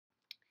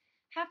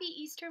Happy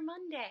Easter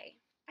Monday!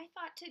 I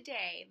thought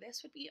today this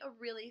would be a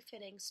really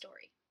fitting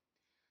story.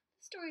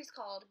 The story is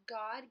called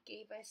God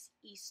Gave Us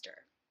Easter,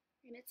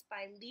 and it's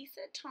by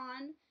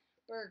Tawn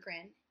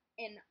Bergren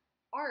and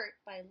art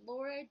by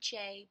Laura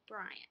J.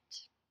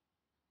 Bryant.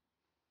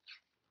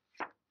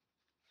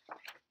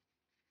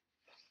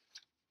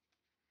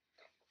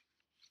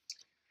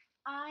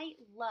 I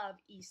love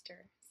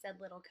Easter, said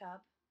Little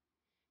Cub.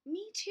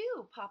 Me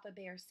too, Papa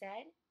Bear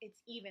said.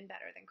 It's even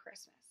better than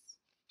Christmas.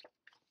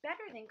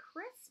 Better than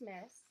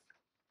Christmas?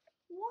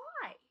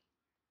 Why?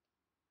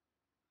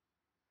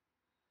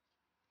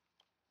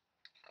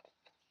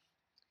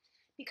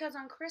 Because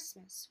on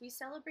Christmas we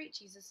celebrate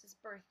Jesus'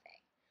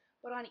 birthday,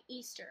 but on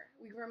Easter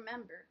we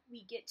remember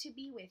we get to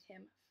be with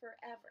him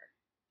forever.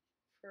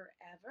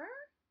 Forever?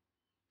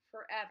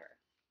 Forever.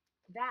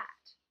 That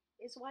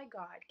is why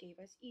God gave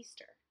us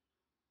Easter.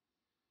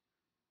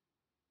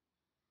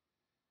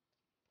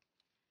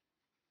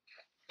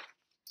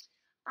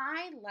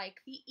 I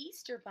like the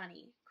Easter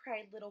bunny,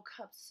 cried Little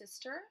Cub's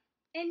sister.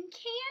 And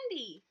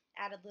candy,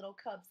 added Little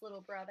Cub's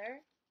little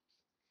brother.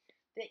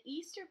 The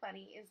Easter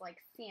bunny is like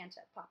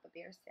Santa, Papa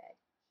Bear said.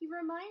 He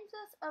reminds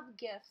us of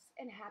gifts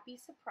and happy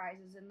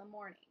surprises in the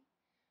morning.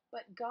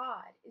 But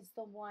God is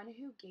the one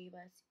who gave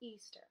us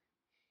Easter.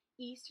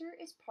 Easter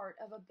is part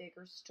of a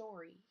bigger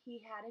story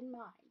he had in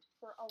mind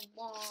for a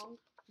long,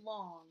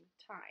 long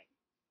time.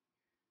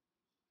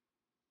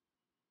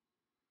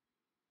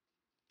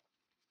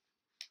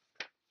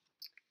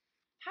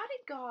 How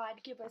did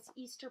God give us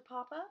Easter,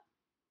 Papa?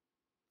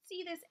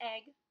 See this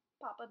egg,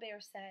 Papa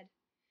Bear said.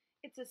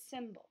 It's a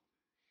symbol,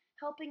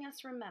 helping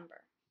us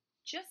remember.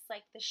 Just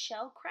like the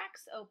shell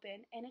cracks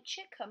open and a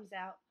chick comes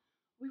out,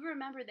 we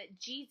remember that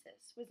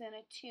Jesus was in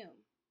a tomb,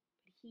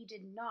 but he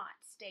did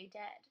not stay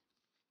dead.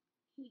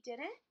 He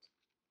didn't?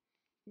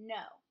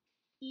 No,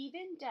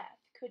 even death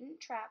couldn't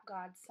trap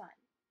God's Son.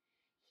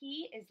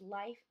 He is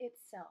life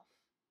itself,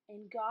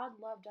 and God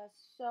loved us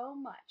so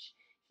much,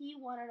 he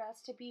wanted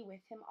us to be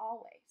with him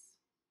always.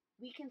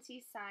 We can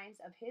see signs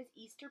of his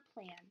Easter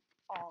plan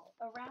all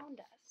around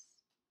us.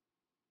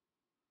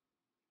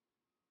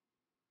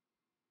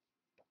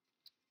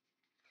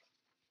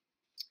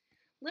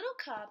 Little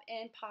Cub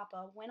and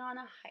Papa went on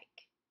a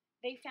hike.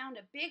 They found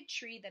a big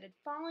tree that had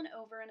fallen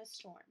over in a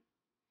storm.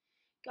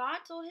 God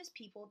told his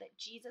people that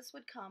Jesus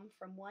would come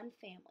from one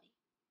family,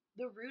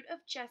 the root of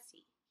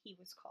Jesse, he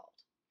was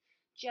called.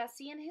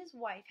 Jesse and his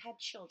wife had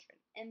children,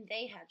 and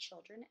they had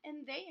children,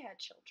 and they had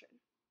children.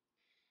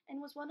 And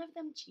was one of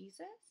them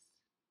Jesus?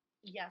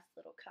 Yes,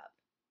 Little Cub.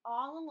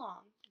 All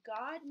along,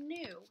 God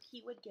knew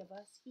he would give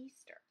us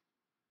Easter.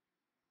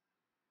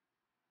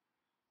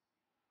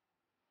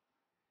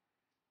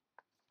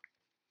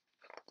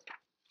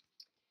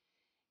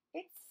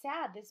 It's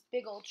sad this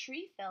big old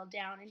tree fell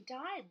down and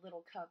died,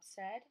 Little Cub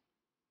said.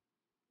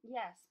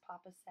 Yes,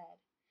 Papa said.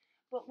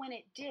 But when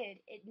it did,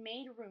 it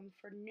made room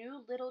for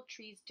new little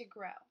trees to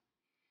grow.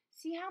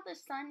 See how the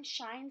sun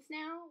shines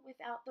now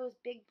without those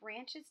big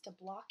branches to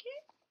block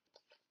it?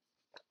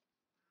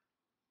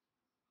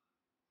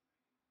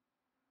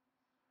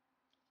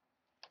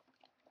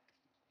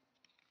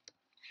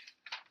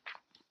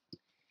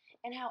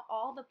 And how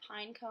all the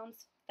pine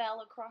cones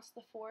fell across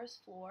the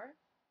forest floor?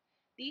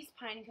 These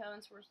pine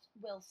cones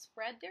will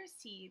spread their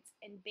seeds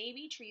and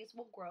baby trees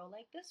will grow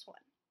like this one.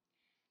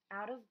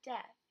 Out of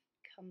death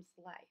comes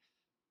life.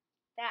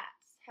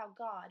 That's how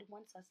God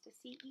wants us to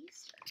see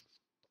Easter.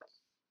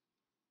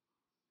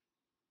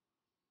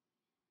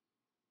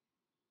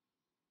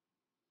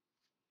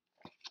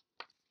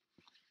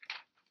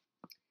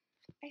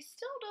 I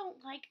still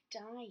don't like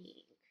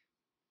dying.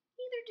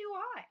 Neither do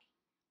I.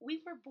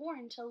 We were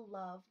born to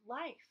love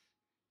life.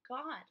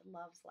 God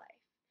loves life.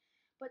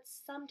 But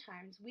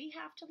sometimes we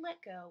have to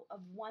let go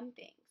of one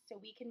thing so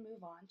we can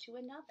move on to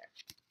another.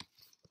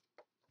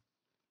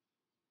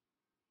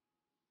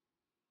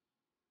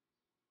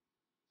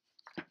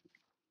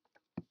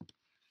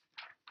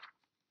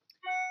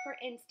 For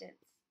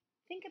instance,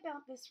 think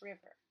about this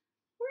river.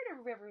 Where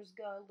do rivers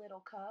go,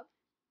 Little Cub?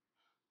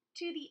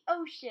 To the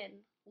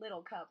ocean.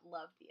 Little Cub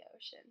loved the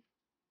ocean.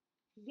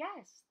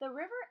 Yes, the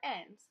river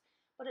ends,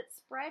 but it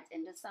spreads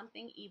into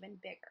something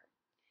even bigger.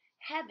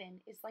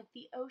 Heaven is like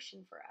the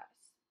ocean for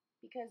us.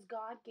 Because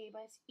God gave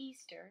us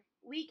Easter,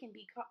 we can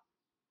be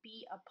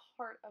a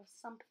part of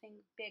something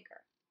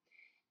bigger.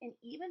 And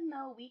even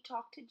though we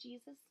talk to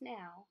Jesus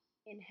now,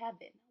 in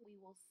heaven we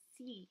will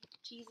see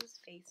Jesus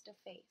face to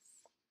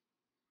face.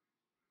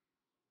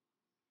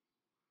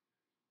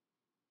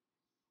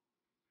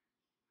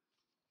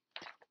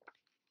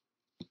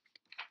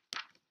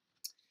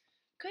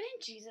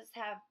 Couldn't Jesus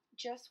have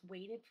just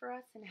waited for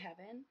us in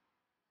heaven?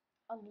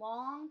 A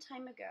long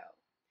time ago,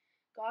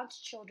 God's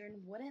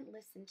children wouldn't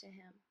listen to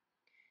him.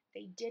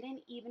 They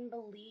didn't even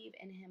believe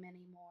in him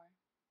anymore.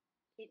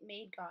 It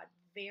made God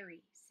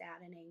very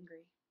sad and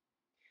angry.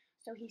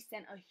 So he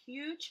sent a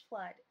huge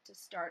flood to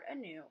start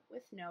anew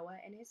with Noah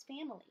and his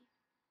family.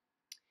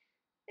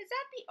 Is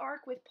that the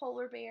ark with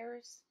polar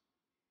bears?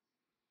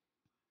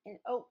 And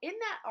oh, in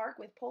that ark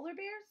with polar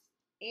bears,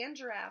 and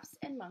giraffes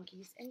and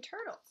monkeys and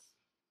turtles.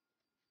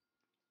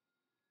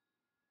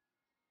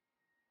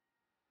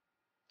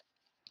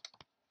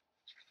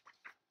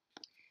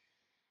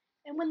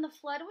 And when the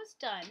flood was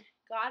done,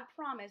 God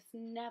promised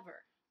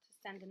never to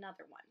send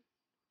another one.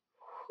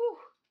 Whew,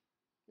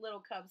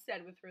 Little Cub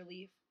said with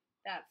relief.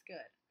 That's good.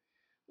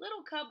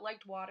 Little Cub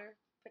liked water,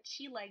 but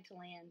she liked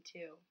land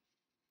too.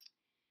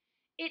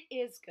 It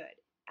is good.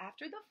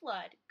 After the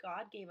flood,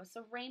 God gave us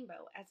a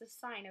rainbow as a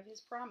sign of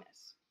his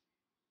promise.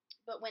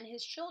 But when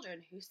his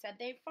children, who said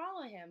they'd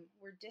follow him,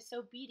 were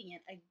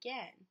disobedient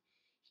again,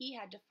 he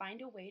had to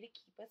find a way to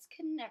keep us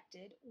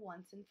connected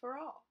once and for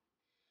all.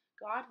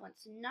 God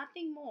wants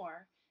nothing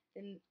more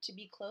than to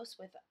be close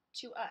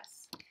to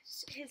us,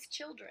 his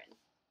children.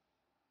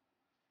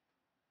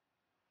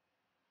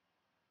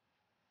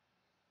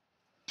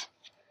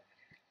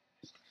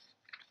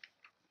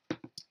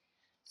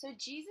 So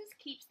Jesus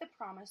keeps the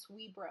promise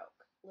we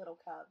broke, little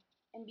cub,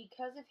 and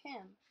because of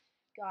him,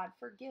 God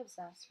forgives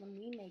us when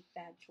we make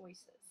bad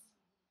choices.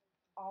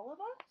 All of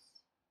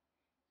us?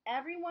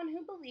 Everyone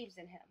who believes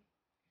in him.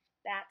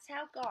 That's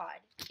how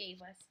God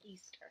gave us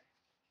Easter.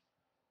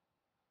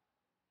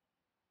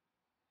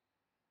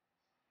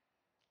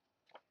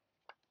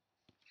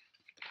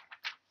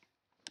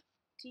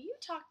 Do you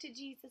talk to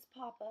Jesus,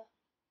 Papa?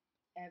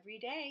 Every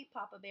day,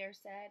 Papa Bear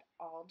said,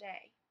 all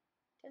day.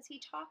 Does he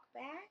talk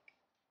back?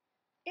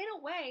 In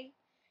a way,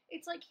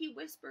 it's like he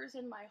whispers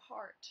in my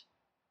heart.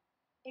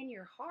 In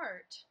your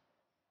heart?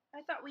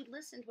 I thought we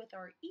listened with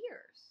our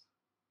ears.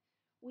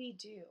 We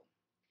do.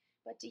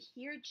 But to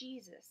hear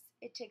Jesus,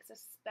 it takes a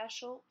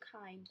special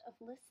kind of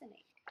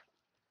listening.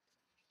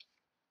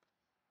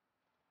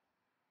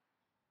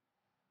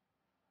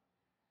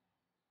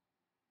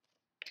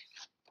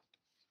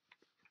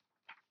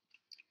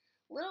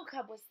 Little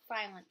Cub was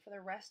silent for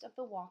the rest of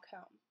the walk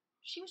home.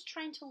 She was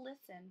trying to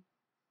listen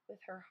with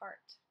her heart.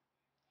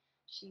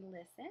 She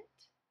listened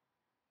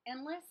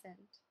and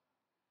listened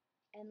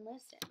and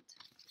listened.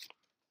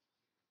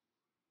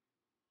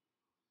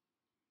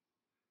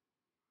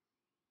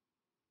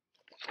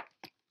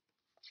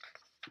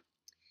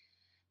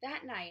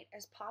 That night,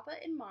 as Papa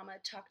and Mama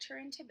tucked her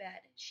into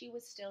bed, she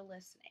was still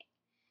listening.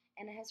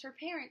 And as her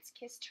parents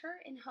kissed her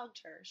and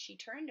hugged her, she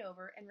turned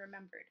over and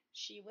remembered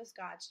she was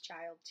God's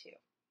child too.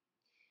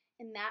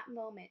 In that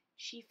moment,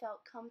 she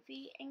felt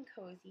comfy and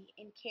cozy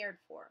and cared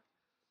for,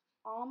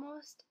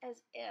 almost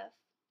as if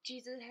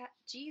Jesus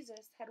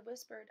had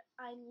whispered,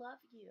 I love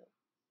you,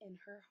 in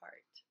her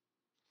heart.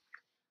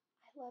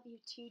 I love you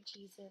too,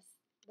 Jesus,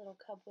 Little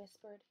Cub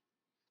whispered.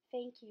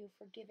 Thank you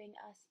for giving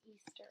us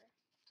Easter.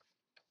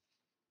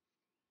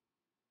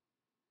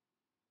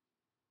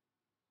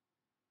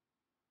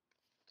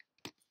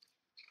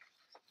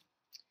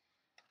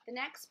 The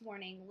next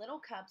morning, Little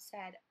Cub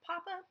said,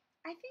 Papa,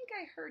 I think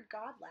I heard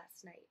God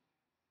last night.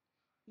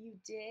 You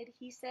did,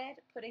 he said,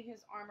 putting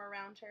his arm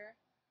around her.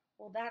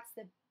 Well, that's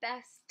the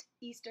best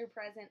Easter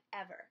present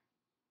ever.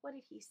 What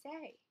did he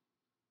say?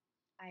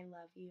 I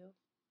love you.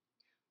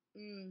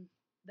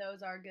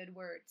 Those are good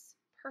words,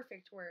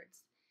 perfect words,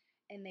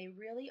 and they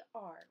really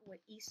are what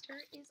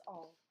Easter is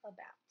all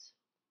about.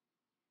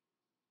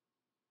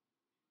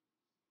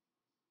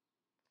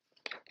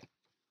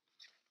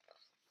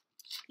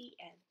 The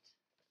end.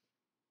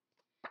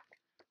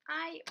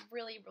 I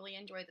really, really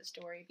enjoy the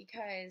story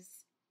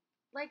because,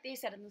 like they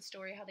said in the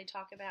story, how they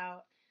talk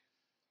about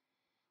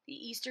the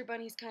Easter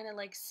Bunny's kind of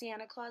like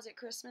Santa Claus at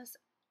Christmas.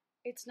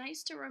 It's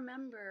nice to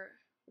remember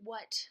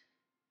what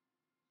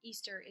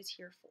Easter is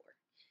here for.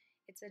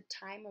 It's a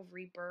time of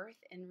rebirth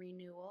and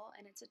renewal,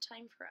 and it's a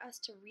time for us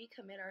to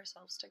recommit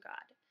ourselves to God.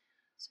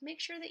 So make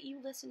sure that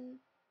you listen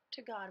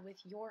to God with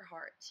your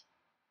heart